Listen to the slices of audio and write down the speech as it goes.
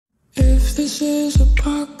this is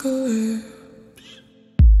apocalypse.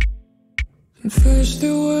 And first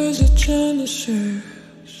there was a genesis.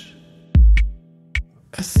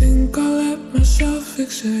 I think I'll let myself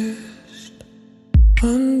exist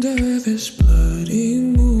under this bloody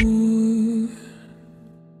moon,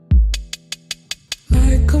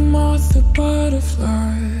 like a moth, a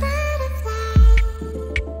butterfly.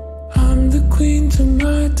 I'm the queen to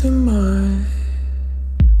my demise,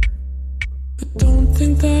 but don't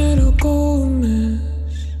think that I'll go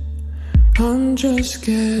amiss. I'm just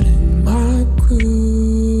getting my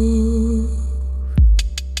groove.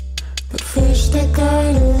 But first I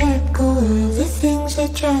gotta let go of the things I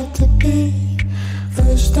tried to be.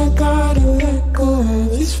 First I gotta let go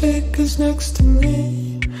of these figures next to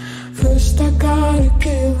me. First I gotta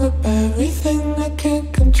give up everything I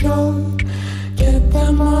can't control. Get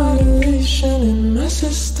that moderation in my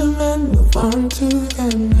system and move on to the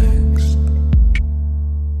next.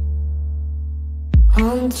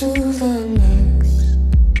 On to the next.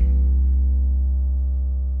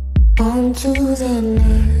 On to the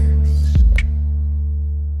next.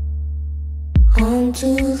 On to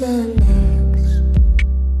the next.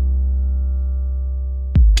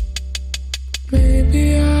 Maybe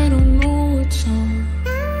I don't know what's up.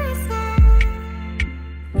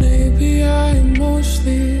 Maybe I'm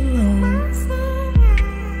mostly wrong.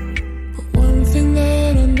 But one thing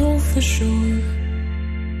that I know for sure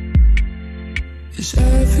is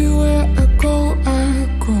everywhere I go, I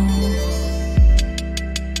grow.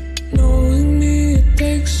 Knowing me, it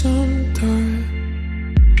takes some time.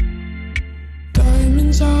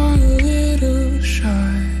 Diamonds are a little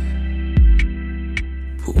shy,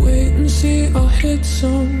 but wait and see, I'll hit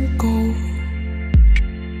some gold.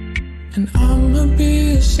 And I'ma be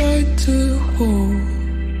a sight to hold.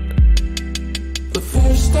 But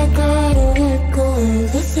first I gotta let go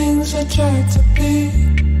of the things I tried to be.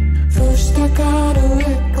 First I gotta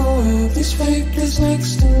let go of these figures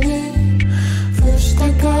next to me. First I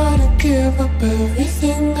gotta give up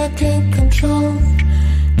everything I can't control.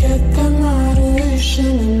 Get that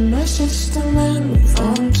moderation in my system and move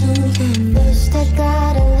on to the next. First I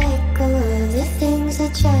gotta let go of the things I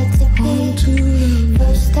tried to be. On to the next.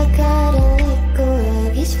 First I gotta let go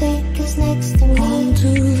of these figures next